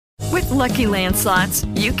Lucky Land Slots,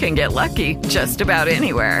 you can get lucky just about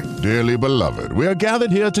anywhere. Dearly beloved, we are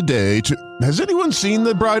gathered here today to... Has anyone seen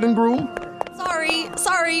the bride and groom?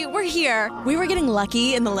 Sorry, we're here. We were getting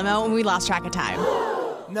lucky in the limo and we lost track of time.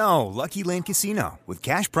 No, Lucky Land Casino, with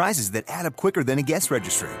cash prizes that add up quicker than a guest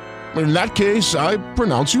registry. In that case, I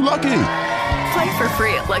pronounce you lucky. Play for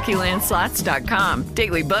free at LuckyLandSlots.com.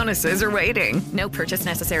 Daily bonuses are waiting. No purchase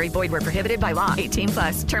necessary. Void where prohibited by law.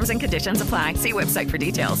 18+. Terms and conditions apply. See website for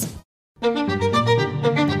details.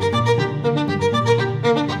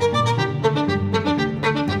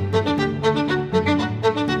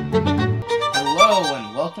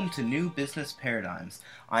 Welcome to New Business Paradigms.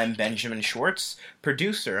 I'm Benjamin Schwartz,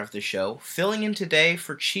 producer of the show, filling in today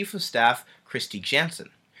for Chief of Staff Christy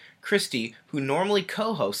Jansen. Christy, who normally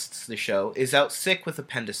co-hosts the show, is out sick with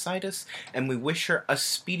appendicitis, and we wish her a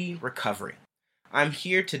speedy recovery. I'm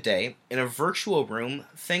here today in a virtual room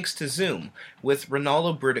thanks to Zoom with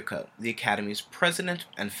Ronaldo Brutico, the Academy's president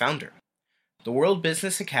and founder. The World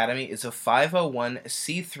Business Academy is a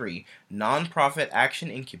 501c3 nonprofit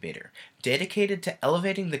action incubator dedicated to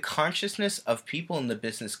elevating the consciousness of people in the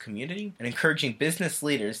business community and encouraging business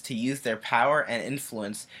leaders to use their power and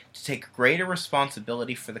influence to take greater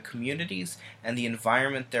responsibility for the communities and the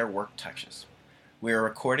environment their work touches. We are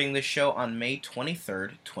recording this show on May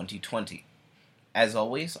 23rd, 2020. As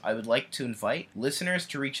always, I would like to invite listeners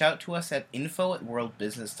to reach out to us at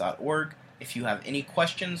info@worldbusiness.org if you have any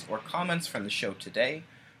questions or comments from the show today,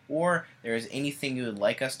 or there is anything you would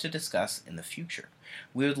like us to discuss in the future.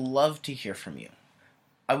 We would love to hear from you.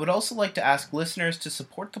 I would also like to ask listeners to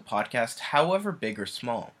support the podcast, however big or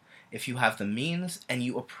small. If you have the means and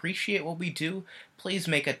you appreciate what we do, please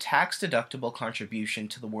make a tax-deductible contribution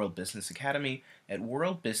to the World Business Academy at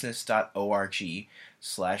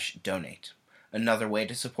worldbusiness.org/donate. Another way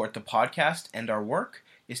to support the podcast and our work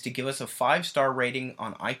is to give us a 5-star rating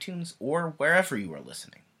on iTunes or wherever you are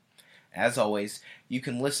listening. As always, you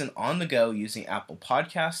can listen on the go using Apple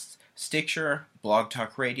Podcasts, Stitcher, Blog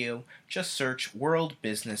Talk Radio. Just search World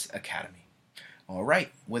Business Academy. All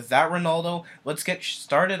right, with that, Ronaldo, let's get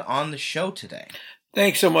started on the show today.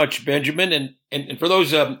 Thanks so much, Benjamin. And for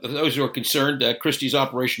those who are concerned, Christy's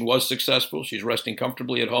operation was successful. She's resting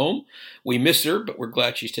comfortably at home. We miss her, but we're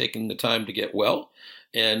glad she's taking the time to get well.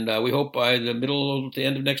 And we hope by the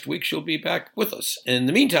end of next week, she'll be back with us. In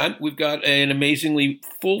the meantime, we've got an amazingly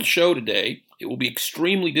full show today. It will be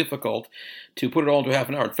extremely difficult to put it all into half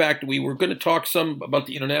an hour. In fact, we were going to talk some about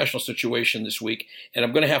the international situation this week, and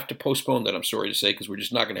I'm going to have to postpone that, I'm sorry to say, because we're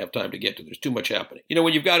just not going to have time to get to it. There's too much happening. You know,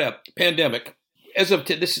 when you've got a pandemic, as of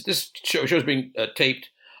this show is being taped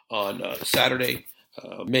on Saturday,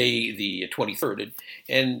 May the 23rd,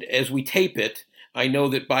 and as we tape it, I know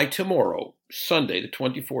that by tomorrow, Sunday, the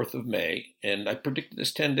 24th of May, and I predicted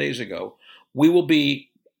this 10 days ago, we will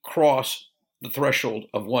be cross the threshold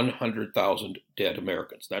of 100,000 dead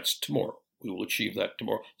Americans. That's tomorrow. We will achieve that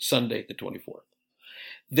tomorrow, Sunday, the 24th.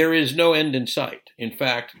 There is no end in sight. In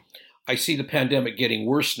fact, I see the pandemic getting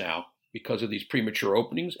worse now because of these premature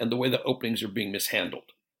openings and the way the openings are being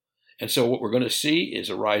mishandled. And so what we're going to see is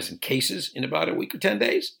a rise in cases in about a week or 10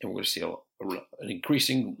 days, and we're going to see an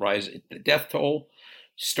increasing rise in the death toll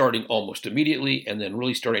starting almost immediately and then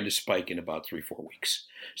really starting to spike in about 3-4 weeks.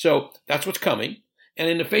 So that's what's coming. And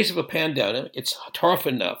in the face of a pandemic, it's tough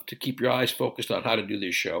enough to keep your eyes focused on how to do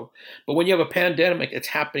this show. But when you have a pandemic, it's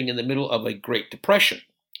happening in the middle of a Great Depression,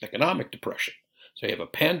 economic depression. So you have a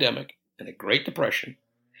pandemic and a Great Depression.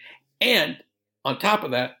 And on top of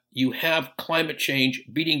that, you have climate change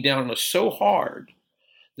beating down on us so hard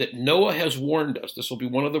that NOAA has warned us this will be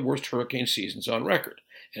one of the worst hurricane seasons on record.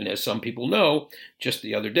 And as some people know, just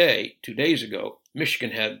the other day, 2 days ago,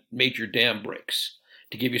 Michigan had major dam breaks.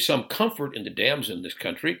 To give you some comfort in the dams in this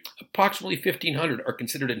country, approximately 1,500 are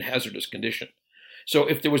considered in hazardous condition. So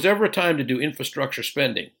if there was ever a time to do infrastructure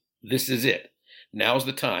spending, this is it. Now's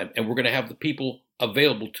the time, and we're going to have the people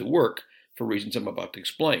available to work for reasons I'm about to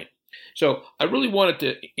explain. So I really wanted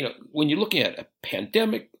to, when you're looking at a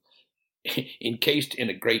pandemic, encased in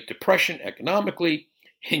a Great Depression economically,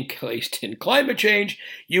 encased in climate change,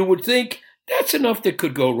 you would think that's enough that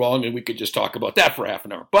could go wrong and we could just talk about that for half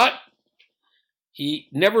an hour. But he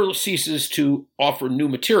never ceases to offer new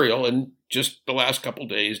material, and just the last couple of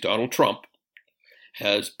days, Donald Trump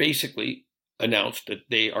has basically announced that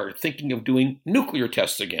they are thinking of doing nuclear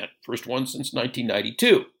tests again, first one since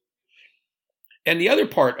 1992. And the other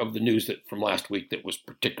part of the news from last week that was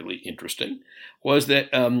particularly interesting was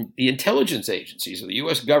that the intelligence agencies of the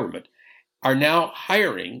U.S. government are now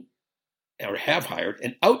hiring, or have hired,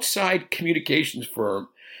 an outside communications firm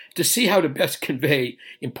to see how to best convey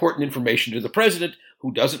important information to the president,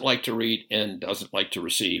 who doesn't like to read and doesn't like to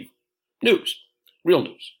receive news, real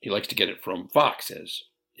news. He likes to get it from Fox as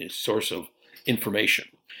his source of information.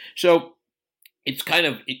 So it's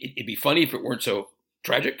it'd be funny if it weren't so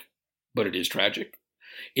tragic, but it is tragic.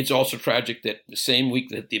 It's also tragic that the same week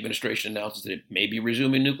that the administration announces that it may be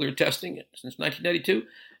resuming nuclear testing since 1992,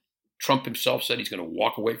 Trump himself said he's going to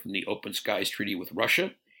walk away from the Open Skies Treaty with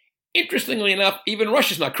Russia. Interestingly enough, even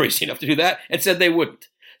Russia's not crazy enough to do that and said they wouldn't.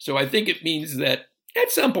 So I think it means that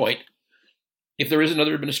at some point, if there is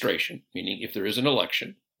another administration, meaning if there is an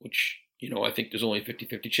election, which, I think there's only a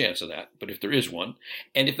 50-50 chance of that, but if there is one,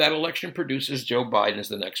 and if that election produces Joe Biden as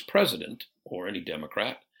the next president, or any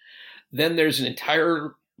Democrat, then there's an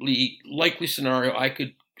entirely likely scenario I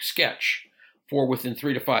could sketch for within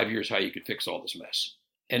 3 to 5 years how you could fix all this mess.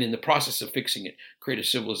 And in the process of fixing it, create a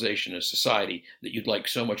civilization, a society that you'd like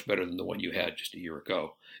so much better than the one you had just a year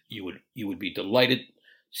ago. You would be delighted,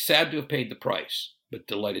 sad to have paid the price, but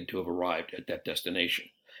delighted to have arrived at that destination.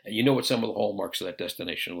 And you know what some of the hallmarks of that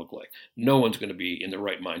destination look like. No one's going to be in the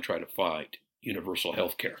right mind trying to find universal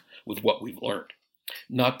health care with what we've learned.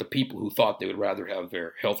 Not the people who thought they would rather have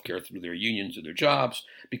their health care through their unions or their jobs,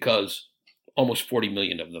 because almost 40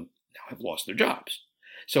 million of them now have lost their jobs.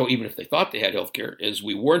 So even if they thought they had health care, as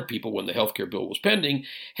we warned people when the health care bill was pending,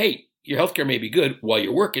 hey, your health care may be good while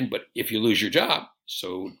you're working, but if you lose your job,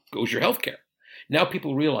 so goes your health care. Now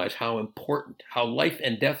people realize how important, how life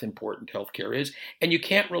and death important health care is, and you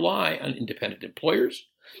can't rely on independent employers.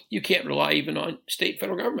 You can't rely even on state,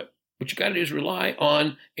 federal government. What you got to do is rely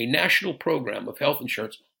on a national program of health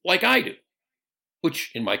insurance like I do,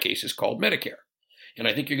 which in my case is called Medicare. And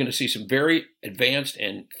I think you're going to see some very advanced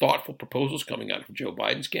and thoughtful proposals coming out from Joe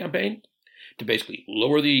Biden's campaign to basically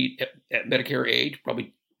lower the Medicare age,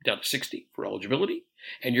 probably down to 60 for eligibility.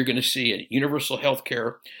 And you're going to see a universal health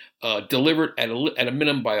care delivered at a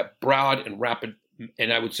minimum by a broad and rapid,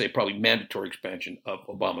 and I would say probably mandatory expansion of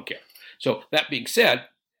Obamacare. So that being said,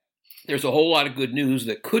 there's a whole lot of good news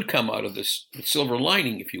that could come out of this silver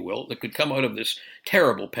lining, if you will, that could come out of this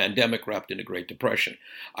terrible pandemic wrapped in a Great Depression.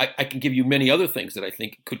 I can give you many other things that I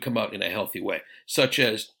think could come out in a healthy way, such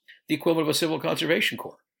as the equivalent of a Civil Conservation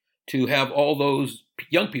Corps, to have all those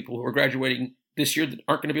young people who are graduating this year that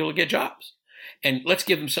aren't going to be able to get jobs. And let's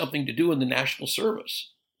give them something to do in the national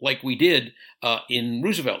service, like we did in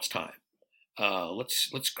Roosevelt's time.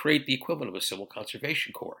 Let's create the equivalent of a Civil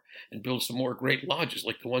Conservation Corps and build some more great lodges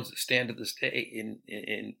like the ones that stand to this day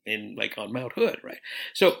in like on Mount Hood, right?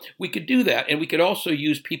 So we could do that, and we could also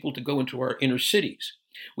use people to go into our inner cities.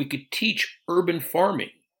 We could teach urban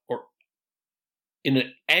farming, or in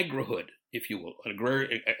an agrihood, if you will,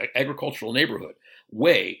 an agricultural neighborhood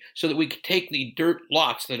way, so that we could take the dirt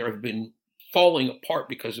lots that have been falling apart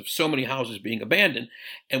because of so many houses being abandoned,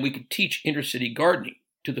 and we could teach inner city gardening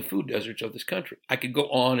to the food deserts of this country. I could go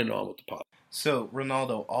on and on with the pot. So,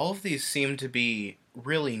 Ronaldo, all of these seem to be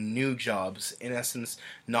really new jobs. In essence,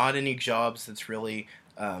 not any jobs that's really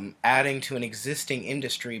adding to an existing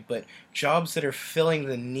industry, but jobs that are filling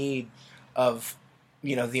the need of,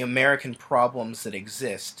 the American problems that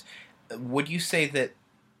exist. Would you say that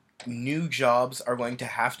new jobs are going to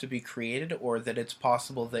have to be created, or that it's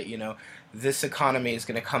possible that, this economy is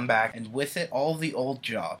going to come back and with it all the old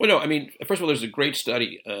jobs? Well, no, I mean, first of all, there's a great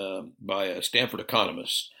study by a Stanford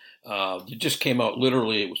economist. It just came out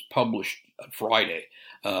literally, it was published on Friday.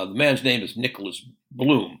 The man's name is Nicholas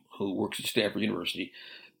Bloom, who works at Stanford University.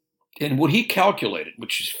 And what he calculated,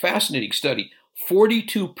 which is a fascinating study,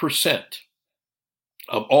 42%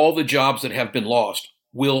 of all the jobs that have been lost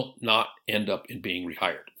will not end up in being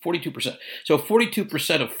rehired. 42%. So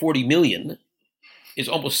 42% of 40 million is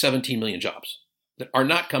almost 17 million jobs that are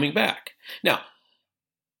not coming back. Now,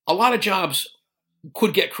 a lot of jobs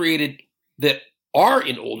could get created that are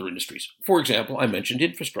in older industries. For example, I mentioned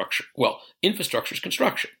infrastructure. Well, infrastructure is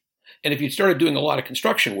construction. And if you started doing a lot of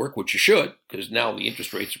construction work, which you should, because now the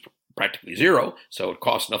interest rates are practically zero, so it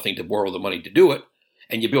costs nothing to borrow the money to do it,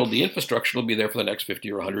 and you build the infrastructure, it'll be there for the next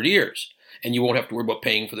 50 or 100 years. And you won't have to worry about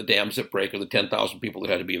paying for the dams that break, or the 10,000 people that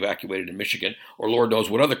had to be evacuated in Michigan, or Lord knows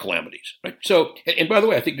what other calamities. Right? So, and by the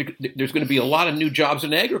way, I think there's going to be a lot of new jobs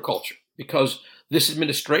in agriculture, because this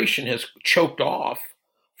administration has choked off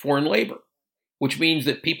foreign labor, which means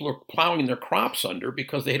that people are plowing their crops under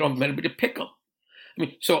because they don't have anybody to pick them. I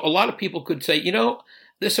mean, so a lot of people could say,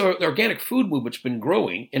 this organic food movement's been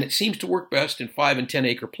growing, and it seems to work best in 5 and 10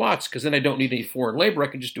 acre plots, because then I don't need any foreign labor. I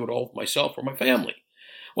can just do it all myself or my family.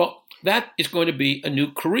 Well, that is going to be a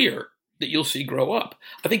new career that you'll see grow up.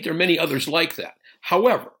 I think there are many others like that.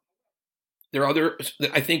 However, there are others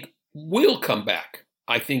that I think will come back.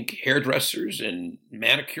 I think hairdressers and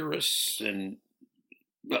manicurists and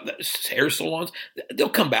hair salons, they'll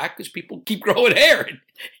come back because people keep growing hair.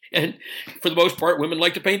 And for the most part, women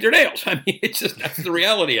like to paint their nails. I mean, that's the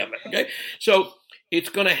reality of it. Okay. So it's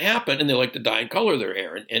going to happen, and they like to dye and color their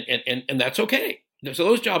hair, and that's okay. So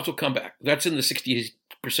those jobs will come back. That's in the 60%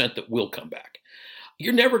 that will come back.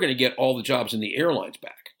 You're never going to get all the jobs in the airlines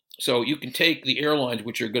back. So you can take the airlines,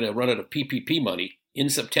 which are going to run out of PPP money in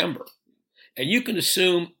September, and you can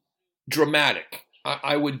assume dramatic,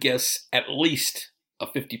 I would guess at least a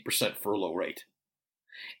 50% furlough rate.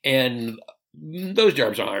 And those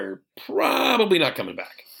jobs are probably not coming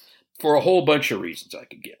back for a whole bunch of reasons I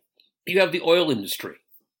could give. You have the oil industry,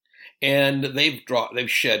 and they've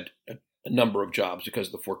shed a number of jobs because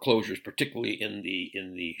of the foreclosures, particularly in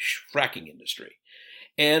the fracking industry.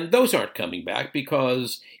 And those aren't coming back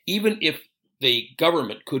because even if the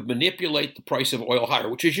government could manipulate the price of oil higher,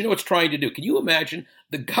 which is, it's trying to do. Can you imagine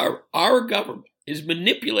our government is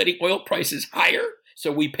manipulating oil prices higher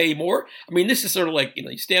so we pay more? I mean, this is sort of like,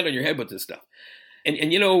 you stand on your head with this stuff. And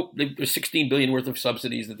there's $16 billion worth of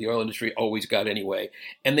subsidies that the oil industry always got anyway.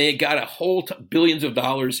 And they got a whole billions of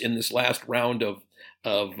dollars in this last round of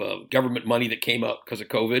government money that came up because of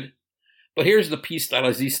COVID. But here's the piece de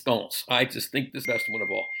resistance. I just think this is the best one of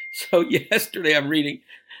all. So yesterday I'm reading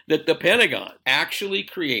that the Pentagon actually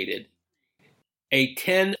created a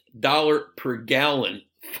 $10 per gallon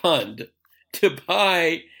fund to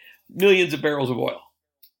buy millions of barrels of oil.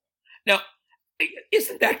 Now,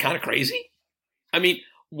 isn't that kind of crazy? I mean,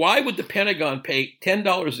 why would the Pentagon pay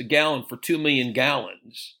 $10 a gallon for 2 million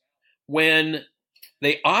gallons when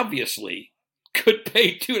they obviously could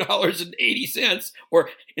pay $2.80, or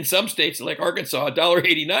in some states like Arkansas,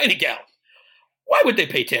 $1.89 a gallon? Why would they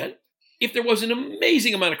pay 10 if there was an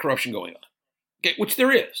amazing amount of corruption going on? Okay, which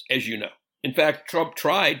there is, as you know. In fact, Trump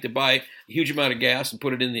tried to buy a huge amount of gas and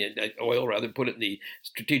put it in put it in the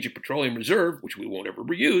Strategic Petroleum Reserve, which we won't ever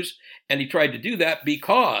reuse. And he tried to do that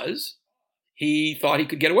because he thought he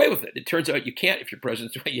could get away with it. It turns out you can't if you're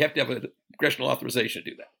president. You have to have a congressional authorization to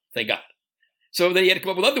do that. Thank God. So they had to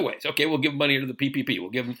come up with other ways. Okay, we'll give them money under the PPP. We'll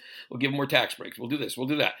give them more tax breaks. We'll do this. We'll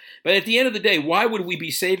do that. But at the end of the day, why would we be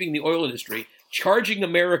saving the oil industry, charging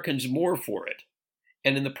Americans more for it,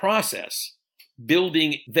 and in the process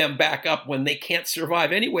building them back up when they can't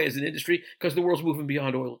survive anyway as an industry because the world's moving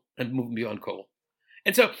beyond oil and moving beyond coal?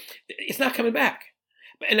 And so it's not coming back.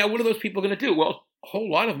 And now what are those people going to do? Well, a whole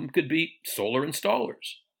lot of them could be solar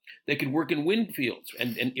installers. They could work in wind fields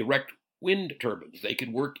and erect wind turbines. They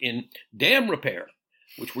could work in dam repair,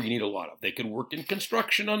 which we need a lot of. They could work in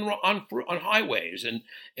construction on highways, and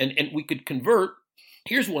we could convert.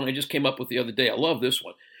 Here's one I just came up with the other day. I love this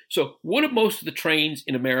one. So what are most of the trains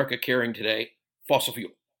in America carrying today? Fossil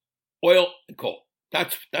fuel, oil and coal.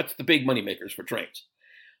 That's the big money makers for trains.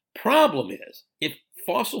 Problem is, if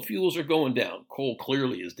fossil fuels are going down, coal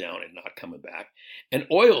clearly is down and not coming back, and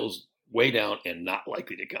oil's way down and not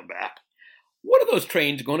likely to come back, what are those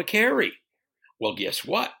trains going to carry? Well, guess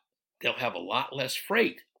what? They'll have a lot less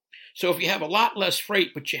freight. So if you have a lot less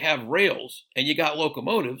freight, but you have rails and you got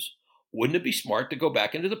locomotives, wouldn't it be smart to go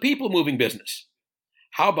back into the people moving business?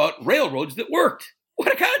 How about railroads that worked?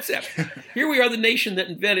 What a concept. Here we are, the nation that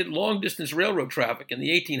invented long-distance railroad traffic in the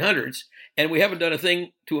 1800s, and we haven't done a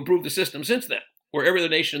thing to improve the system since then, where every other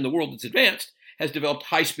nation in the world that's advanced has developed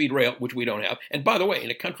high-speed rail, which we don't have. And by the way, in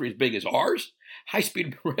a country as big as ours,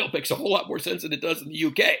 high-speed rail makes a whole lot more sense than it does in the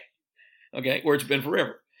UK, okay, where it's been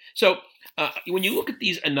forever. So when you look at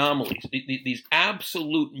these anomalies, these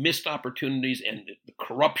absolute missed opportunities and the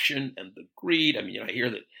corruption and the greed, I mean, I hear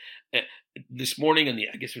that this morning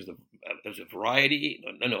I guess there was a Variety,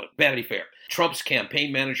 Vanity Fair, Trump's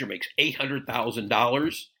campaign manager makes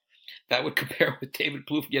 $800,000. That would compare with David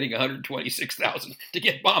Plouffe getting $126,000 to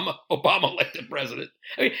get Obama elected president.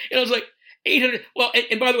 I mean, it's like 800. Well,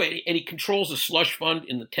 and by the way, and he controls a slush fund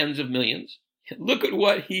in the tens of millions. Look at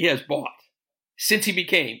what he has bought since he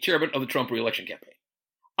became chairman of the Trump reelection campaign.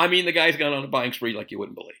 I mean, the guy's gone on a buying spree like you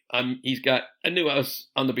wouldn't believe. He's got a new house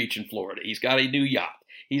on the beach in Florida. He's got a new yacht.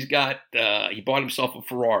 He bought himself a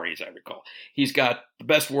Ferrari, as I recall. He's got the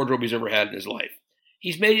best wardrobe he's ever had in his life.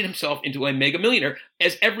 He's made himself into a mega millionaire,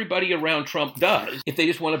 as everybody around Trump does, if they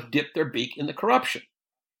just want to dip their beak in the corruption.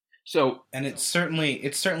 So, and it's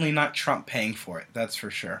certainly not Trump paying for it. That's for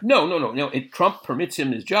sure. No. Trump permits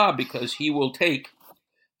him his job because he will take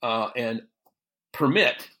and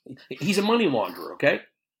permit. He's a money launderer, okay?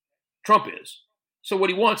 Trump is. So what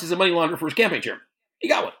he wants is a money launderer for his campaign chairman. He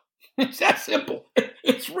got one. It's that simple.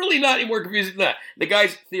 It's really not any more confusing than that. The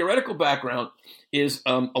guy's theoretical background is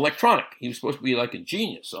electronic. He was supposed to be like a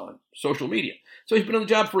genius on social media. So he's been on the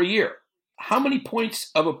job for a year. How many points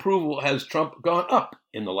of approval has Trump gone up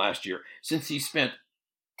in the last year since he spent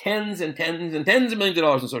tens and tens and tens of millions of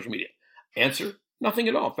dollars on social media? Answer, Nothing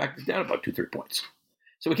at all. In fact, it's down about 2-3 points.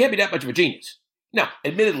 So he can't be that much of a genius. Now,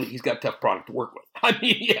 admittedly, he's got a tough product to work with. I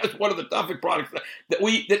mean, he has one of the toughest products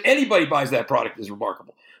that anybody buys that product is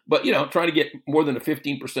remarkable. But, trying to get more than a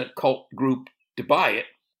 15% cult group to buy it,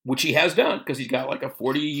 which he has done because he's got like a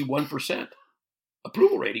 41%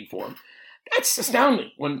 approval rating for him. That's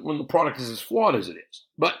astounding when the product is as flawed as it is.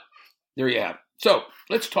 But there you have it. So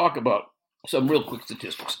let's talk about some real quick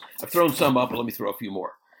statistics. I've thrown some up, but let me throw a few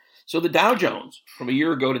more. So the Dow Jones from a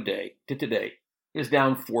year ago to today is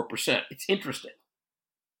down 4%. It's interesting.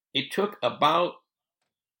 It took about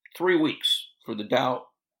 3 weeks for the Dow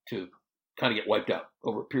to kind of get wiped out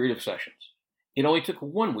over a period of sessions. It only took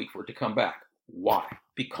 1 week for it to come back. Why?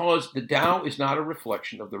 Because the Dow is not a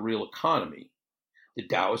reflection of the real economy. The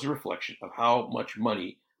Dow is a reflection of how much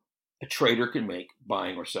money a trader can make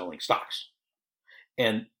buying or selling stocks.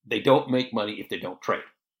 And they don't make money if they don't trade.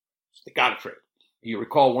 So they got to trade. You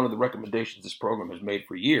recall one of the recommendations this program has made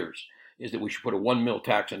for years is that we should put a 1 mil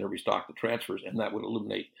tax on every stock that transfers, and that would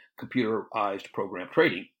eliminate computerized program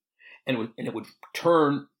trading. And it would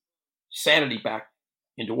turn sanity back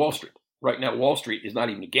into Wall Street. Right now, Wall Street is not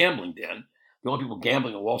even a gambling den. The only people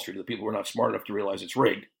gambling on Wall Street are the people who are not smart enough to realize it's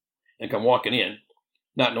rigged and come walking in,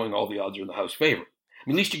 not knowing all the odds are in the house favor. I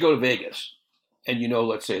mean, at least you go to Vegas and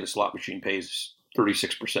let's say the slot machine pays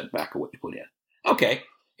 36% back of what you put in. Okay,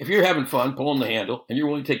 if you're having fun pulling the handle and you're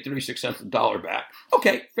willing to take 36 cents a dollar back,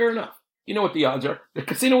 okay, fair enough. You know what the odds are. The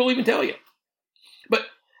casino will even tell you. But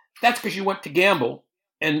that's because you went to gamble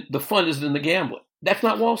and the fun isn't in the gambling. That's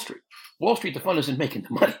not Wall Street. Wall Street, the fun is in making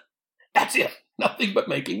the money. That's it. Nothing but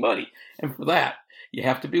making money. And for that, you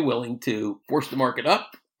have to be willing to force the market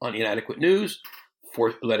up on inadequate news,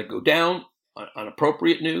 let it go down on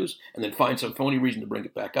appropriate news, and then find some phony reason to bring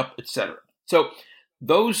it back up, etc. So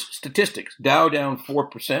those statistics, Dow down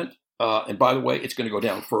 4%, and by the way, it's going to go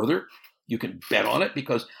down further. You can bet on it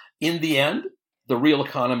because in the end, the real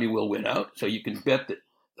economy will win out. So you can bet that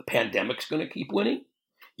the pandemic's going to keep winning.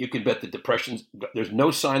 You can bet the there's no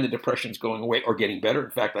sign the depression's going away or getting better.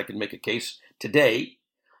 In fact, I can make a case today.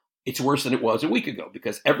 It's worse than it was a week ago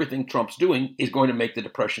because everything Trump's doing is going to make the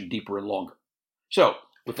depression deeper and longer. So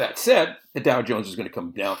with that said, the Dow Jones is going to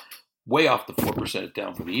come down way off the 4% it's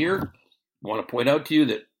down for the year. I want to point out to you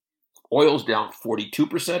that oil's down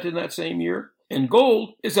 42% in that same year, and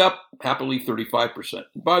gold is up happily 35%.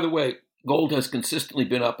 And by the way, gold has consistently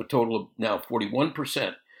been up a total of now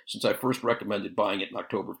 41% since I first recommended buying it in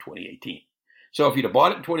October of 2018. So if you'd have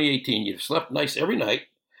bought it in 2018, you'd have slept nice every night,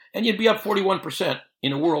 and you'd be up 41%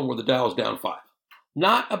 in a world where the Dow is down 5.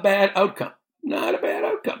 Not a bad outcome. Not a bad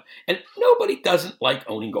outcome. And nobody doesn't like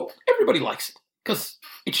owning gold. Everybody likes it because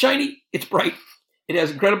it's shiny, it's bright, it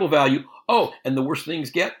has incredible value. Oh, and the worse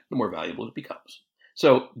things get, the more valuable it becomes.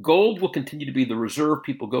 So gold will continue to be the reserve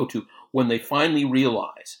people go to when they finally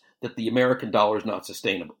realize that the American dollar is not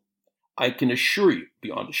sustainable. I can assure you,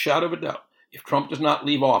 beyond a shadow of a doubt, if Trump does not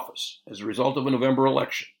leave office as a result of a November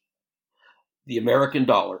election, the American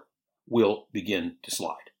dollar will begin to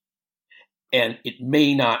slide. And it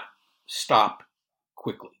may not stop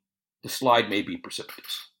quickly. The slide may be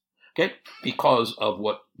precipitous, okay, because of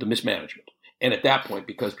the mismanagement. And at that point,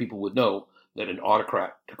 because people would know that an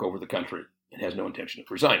autocrat took over the country and has no intention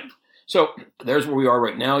of resigning. So there's where we are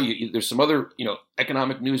right now. There's some other,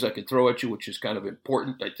 economic news I could throw at you, which is kind of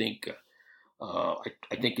important. I think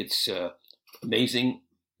it's amazing,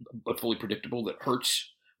 but fully predictable that Hertz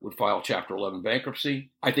would file Chapter 11 bankruptcy.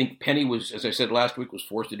 I think Penny was, as I said last week, was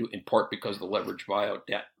forced to do in part because of the leveraged buyout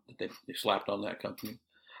debt that they slapped on that company.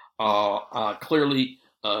 Clearly,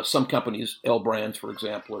 some companies, L Brands, for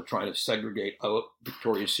example, are trying to segregate out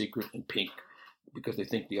Victoria's Secret and Pink because they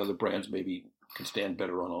think the other brands maybe can stand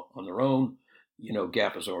better on their own.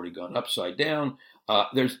 Gap has already gone upside down.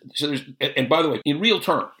 And by the way, in real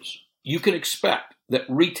terms, you can expect that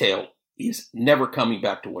retail is never coming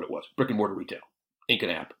back to what it was, brick and mortar retail, ink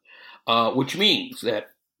and app, which means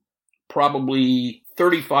that probably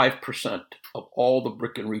 35% of all the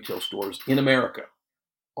brick and retail stores in America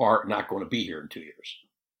are not going to be here in 2 years.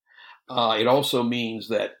 It also means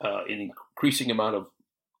that an increasing amount of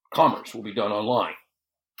commerce will be done online.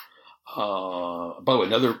 By the way,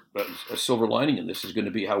 another silver lining in this is going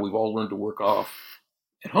to be how we've all learned to work off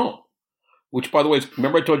at home, which, by the way,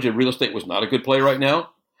 remember I told you real estate was not a good play right now?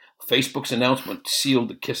 Facebook's announcement sealed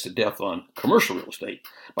the kiss of death on commercial real estate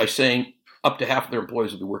by saying up to half of their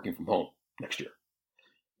employees will be working from home next year.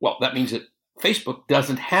 Well, that means that Facebook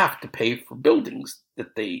doesn't have to pay for buildings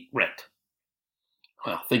that they rent.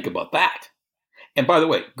 Well, think about that. And by the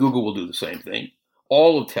way, Google will do the same thing.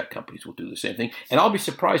 All of tech companies will do the same thing. And I'll be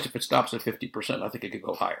surprised if it stops at 50%. I think it could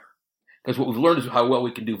go higher. Because what we've learned is how well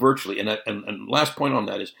we can do virtually. And last point on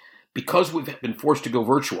that is, because we've been forced to go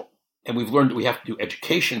virtual, and we've learned that we have to do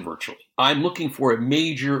education virtually, I'm looking for a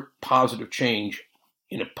major positive change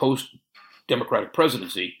in a post-Democratic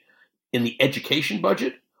presidency in the education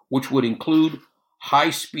budget, which would include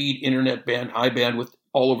high-speed internet high bandwidth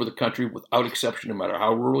all over the country without exception, no matter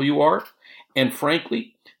how rural you are. And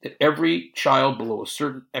frankly, that every child below a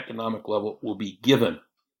certain economic level will be given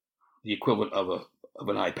the equivalent of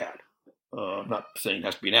an iPad. I'm not saying it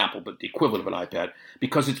has to be an Apple, but the equivalent of an iPad,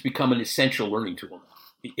 because it's become an essential learning tool now.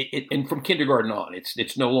 And from kindergarten on,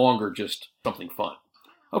 it's no longer just something fun.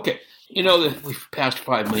 Okay, that we've passed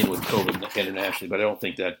 5 million with COVID internationally, but I don't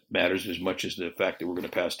think that matters as much as the fact that we're going to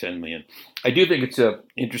pass 10 million. I do think it's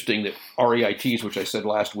interesting that REITs, which I said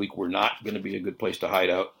last week were not going to be a good place to hide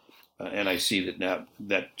out, and I see that now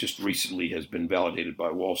that just recently has been validated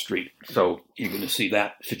by Wall Street. So you're going to see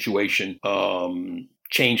that situation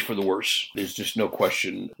change for the worse. There's just no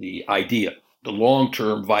question the idea, the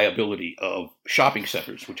long-term viability of shopping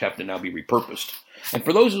centers, which have to now be repurposed. And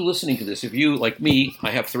for those who are listening to this, if you, like me,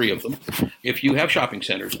 I have 3 of them. If you have shopping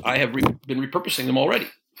centers, I have been repurposing them already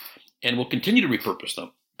and will continue to repurpose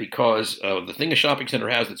them, because the thing a shopping center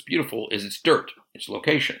has that's beautiful is its dirt, its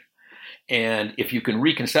location. And if you can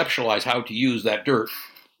reconceptualize how to use that dirt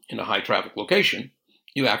in a high-traffic location,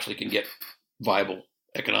 you actually can get viable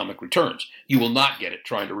economic returns. You will not get it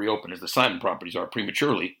trying to reopen, as the Simon properties are,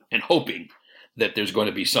 prematurely and hoping that there's going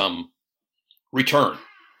to be some return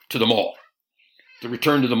to the mall. The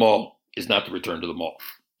return to the mall is not the return to the mall.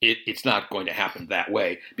 It's not going to happen that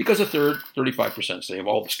way, because 35%, say, of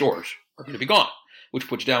all the stores are going to be gone, which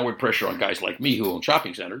puts downward pressure on guys like me who own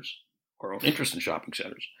shopping centers or own interest in shopping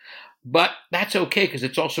centers. But that's okay, because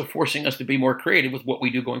it's also forcing us to be more creative with what we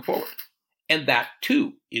do going forward. And that,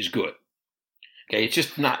 too, is good. Okay, it's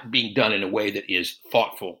just not being done in a way that is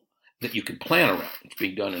thoughtful, that you can plan around. It's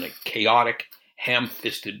being done in a chaotic,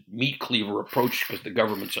 ham-fisted, meat cleaver approach because the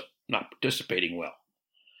government's not participating well.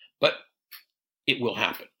 But it will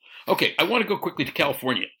happen. Okay, I want to go quickly to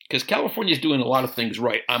California, because California is doing a lot of things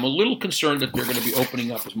right. I'm a little concerned that they're going to be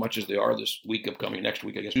opening up as much as they are this week upcoming, next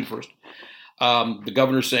week, I guess, June 1st. The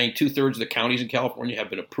governor's saying 2/3 of the counties in California have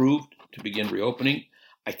been approved to begin reopening.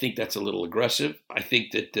 I think that's a little aggressive. I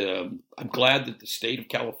think that I'm glad that the state of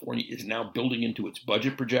California is now building into its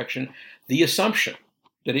budget projection the assumption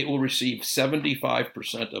that it will receive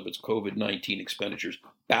 75% of its COVID-19 expenditures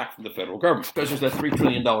back from the federal government. Because there's that $3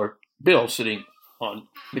 trillion bill sitting on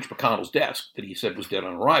Mitch McConnell's desk that he said was dead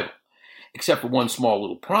on arrival, except for one small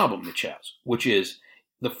little problem Mitch has, which is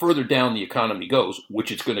the further down the economy goes,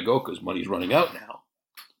 which it's going to go because money's running out now,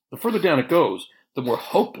 the further down it goes, the more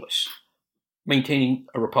hopeless maintaining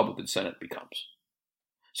a Republican Senate becomes.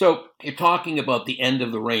 So you're talking about the end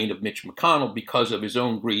of the reign of Mitch McConnell because of his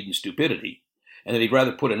own greed and stupidity, and that he'd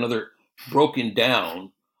rather put another broken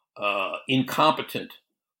down, incompetent,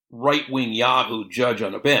 right-wing Yahoo judge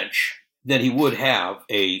on a bench than he would have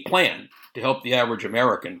a plan to help the average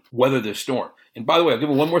American weather this storm. And by the way, I'll give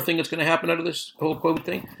you one more thing that's going to happen out of this whole COVID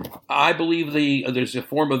thing. I believe there's a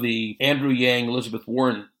form of the Andrew Yang, Elizabeth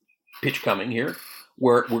Warren pitch coming here,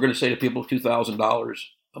 where we're going to say to people $2,000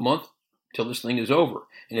 a month till this thing is over.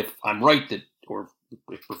 And if I'm right, or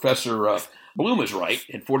if Professor Bloom is right,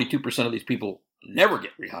 and 42% of these people never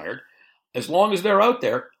get rehired, as long as they're out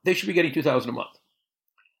there, they should be getting $2,000 a month.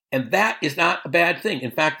 And that is not a bad thing.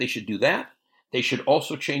 In fact, they should do that. They should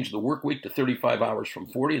also change the work week to 35 hours from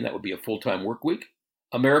 40, and that would be a full-time work week.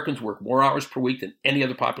 Americans work more hours per week than any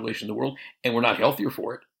other population in the world, and we're not healthier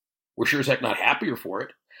for it. We're sure as heck not happier for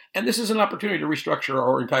it. And this is an opportunity to restructure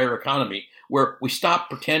our entire economy, where we stop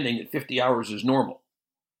pretending that 50 hours is normal.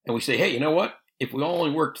 And we say, hey, you know what? If we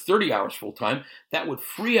only worked 30 hours full-time, that would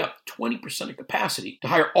free up 20% of capacity to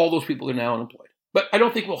hire all those people that are now unemployed. But I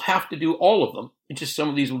don't think we'll have to do all of them. It's just some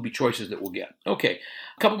of these will be choices that we'll get. Okay,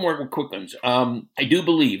 a couple more quick ones. I do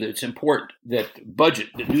believe that it's important that the budget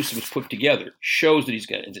that Newsom has put together shows that he's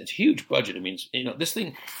got it's a huge budget. I mean, this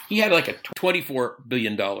thing, he had like a $24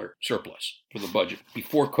 billion surplus for the budget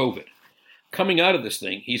before COVID. Coming out of this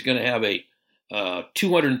thing, he's going to have a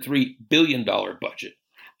 $203 billion budget.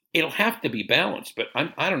 It'll have to be balanced, but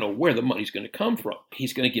I don't know where the money's going to come from.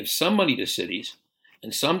 He's going to give some money to cities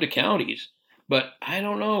and some to counties, but I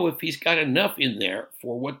don't know if he's got enough in there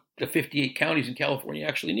for what the 58 counties in California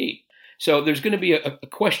actually need. So there's going to be a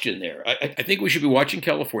question there. I think we should be watching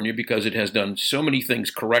California because it has done so many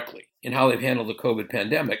things correctly in how they've handled the COVID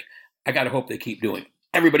pandemic. I got to hope they keep doing it.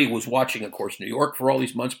 Everybody was watching, of course, New York for all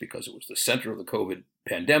these months because it was the center of the COVID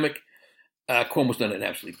pandemic. Cuomo's done an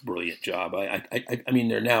absolutely brilliant job. I mean,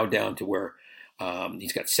 they're now down to where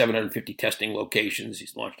He's got 750 testing locations.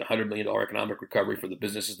 He's launched a $100 million economic recovery for the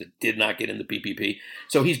businesses that did not get in the PPP.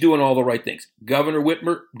 So he's doing all the right things. Governor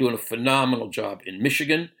Whitmer doing a phenomenal job in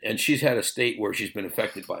Michigan, and she's had a state where she's been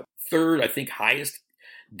affected by third, I think, highest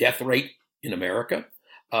death rate in America,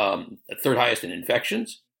 third highest in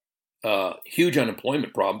infections, huge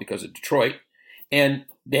unemployment problem because of Detroit, and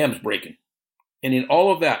dams breaking. And in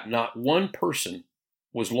all of that, not one person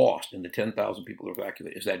was lost in the 10,000 people who were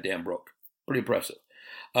evacuated as that dam broke. Pretty impressive.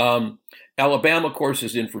 Alabama, of course,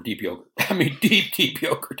 is in for deep yogurt. I mean, deep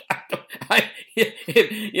yogurt.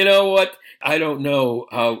 You know what? I don't know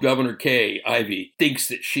how Governor Kay Ivey thinks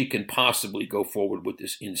that she can possibly go forward with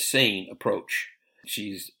this insane approach.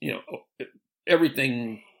 She's,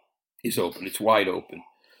 everything is open. It's wide open.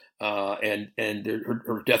 And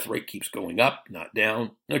her death rate keeps going up, not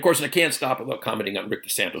down. And of course, I can't stop without commenting on Rick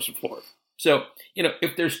DeSantis in Florida. So,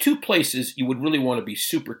 if there's two places you would really want to be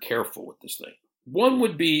super careful with this thing, one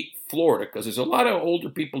would be Florida, because there's a lot of older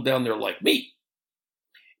people down there like me,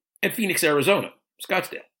 and Phoenix, Arizona,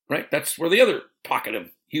 Scottsdale, right? That's where the other pocket of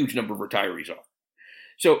huge number of retirees are.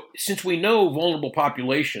 So since we know vulnerable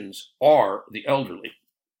populations are the elderly,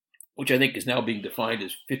 which I think is now being defined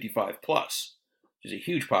as 55 plus, which is a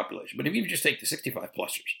huge population. But if you just take the 65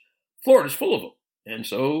 plusers, Florida's full of them, and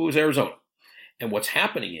so is Arizona. And what's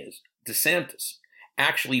happening is DeSantis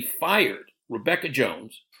actually fired Rebecca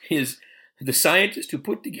Jones, the scientist who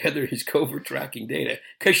put together his covert tracking data,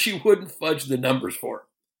 because she wouldn't fudge the numbers for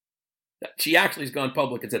him. She actually has gone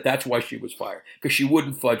public and said that's why she was fired, because she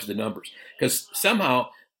wouldn't fudge the numbers. Because somehow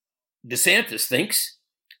DeSantis thinks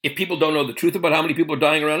if people don't know the truth about how many people are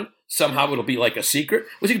dying around him, somehow it'll be like a secret.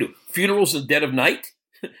 What's he going to do? Funerals in the dead of night?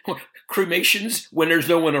 Cremations when there's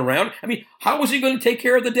no one around? I mean, how is he going to take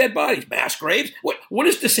care of the dead bodies? Mass graves? What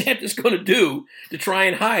is DeSantis going to do to try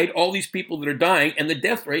and hide all these people that are dying, and the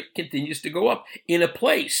death rate continues to go up in a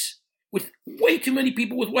place with way too many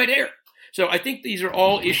people with white hair? So I think these are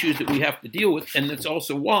all issues that we have to deal with, and that's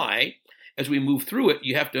also why, as we move through it,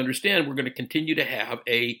 you have to understand we're going to continue to have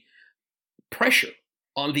a pressure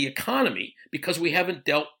on the economy because we haven't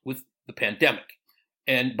dealt with the pandemic.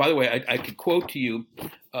 And by the way, I could quote to you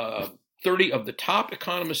 30 of the top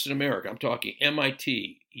economists in America. I'm talking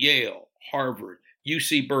MIT, Yale, Harvard,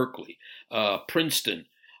 UC Berkeley, Princeton,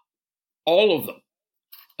 all of them.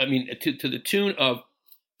 I mean, to the tune of,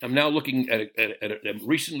 I'm now looking at a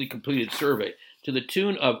recently completed survey, to the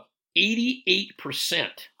tune of 88%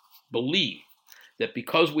 believe that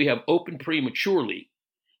because we have opened prematurely,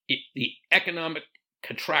 the economic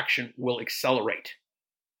contraction will accelerate.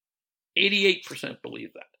 88%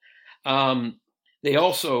 believe that. They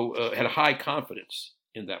also had a high confidence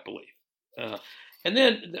in that belief. And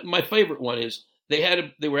then my favorite one is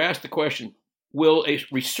they were asked the question, will a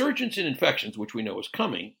resurgence in infections, which we know is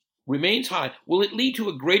coming, remains high, will it lead to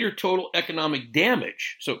a greater total economic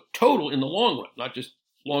damage? So total in the long run, not just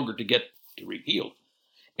longer to get to healed.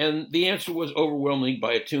 And the answer was overwhelming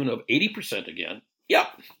by a tune of 80% again. Yep,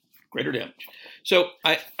 greater damage. So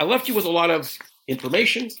I left you with a lot of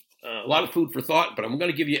information, a lot of food for thought, but I'm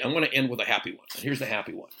going to end with a happy one. And here's the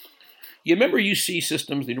happy one. You remember UC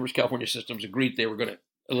Systems, the University of California Systems, agreed they were going to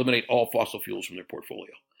eliminate all fossil fuels from their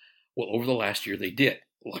portfolio. Well, over the last year, they did.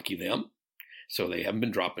 Lucky them. So they haven't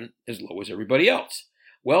been dropping as low as everybody else.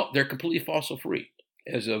 Well, they're completely fossil free.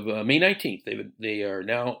 As of May 19th, they are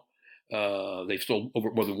now, they've sold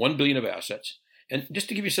over more than $1 billion of assets. And just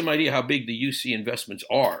to give you some idea how big the UC investments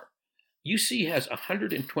are, UC has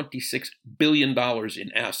 $126 billion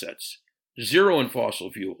in assets, zero in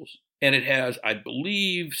fossil fuels. And it has, I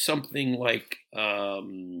believe, something like,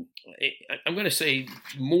 I'm going to say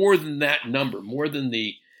more than that number, more than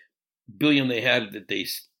the billion they had that they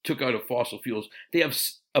took out of fossil fuels. They have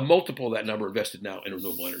a multiple of that number invested now in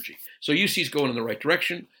renewable energy. So UC is going in the right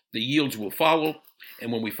direction. The yields will follow.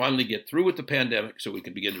 And when we finally get through with the pandemic, so we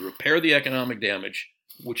can begin to repair the economic damage,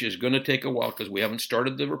 which is going to take a while because we haven't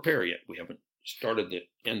started the repair yet. We haven't started the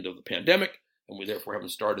end of the pandemic, and we therefore haven't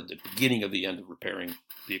started the beginning of the end of repairing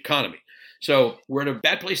the economy. So we're in a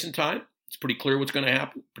bad place in time. It's pretty clear what's going to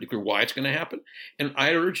happen, pretty clear why it's going to happen. And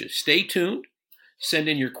I urge you, stay tuned. Send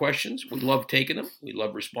in your questions. We love taking them. We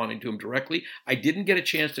love responding to them directly. I didn't get a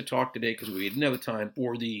chance to talk today because we didn't have the time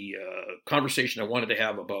for the conversation I wanted to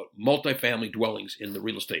have about multifamily dwellings in the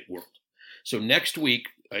real estate world. So next week,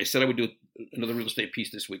 I said I would do another real estate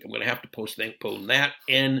piece this week. I'm going to have to postpone that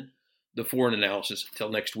and the foreign analysis until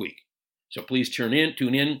next week. So please tune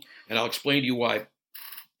in, and I'll explain to you why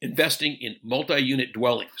investing in multi-unit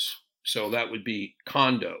dwellings, so that would be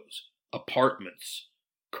condos, apartments,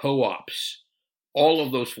 co-ops, all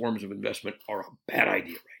of those forms of investment are a bad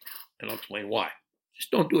idea right now. And I'll explain why. Just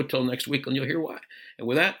don't do it till next week and you'll hear why. And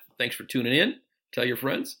with that, thanks for tuning in. Tell your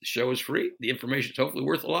friends. The show is free. The information is hopefully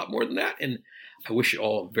worth a lot more than that. And I wish you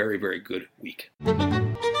all a very, very good week.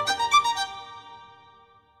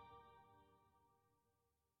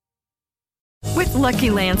 With Lucky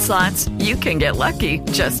Land Slots, you can get lucky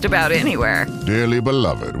just about anywhere. Dearly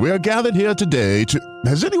beloved, we are gathered here today to...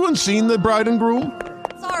 Has anyone seen the bride and groom?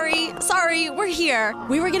 Sorry, we're here.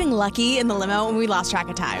 We were getting lucky in the limo and we lost track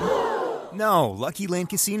of time. No, Lucky Land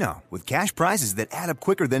Casino, with cash prizes that add up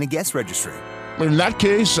quicker than a guest registry. In that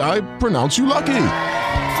case, I pronounce you lucky.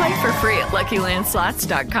 Play for free at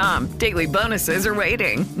LuckyLandSlots.com. Daily bonuses are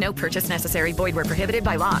waiting. No purchase necessary. Void where prohibited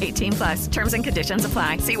by law. 18+. Terms and conditions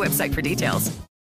apply. See website for details.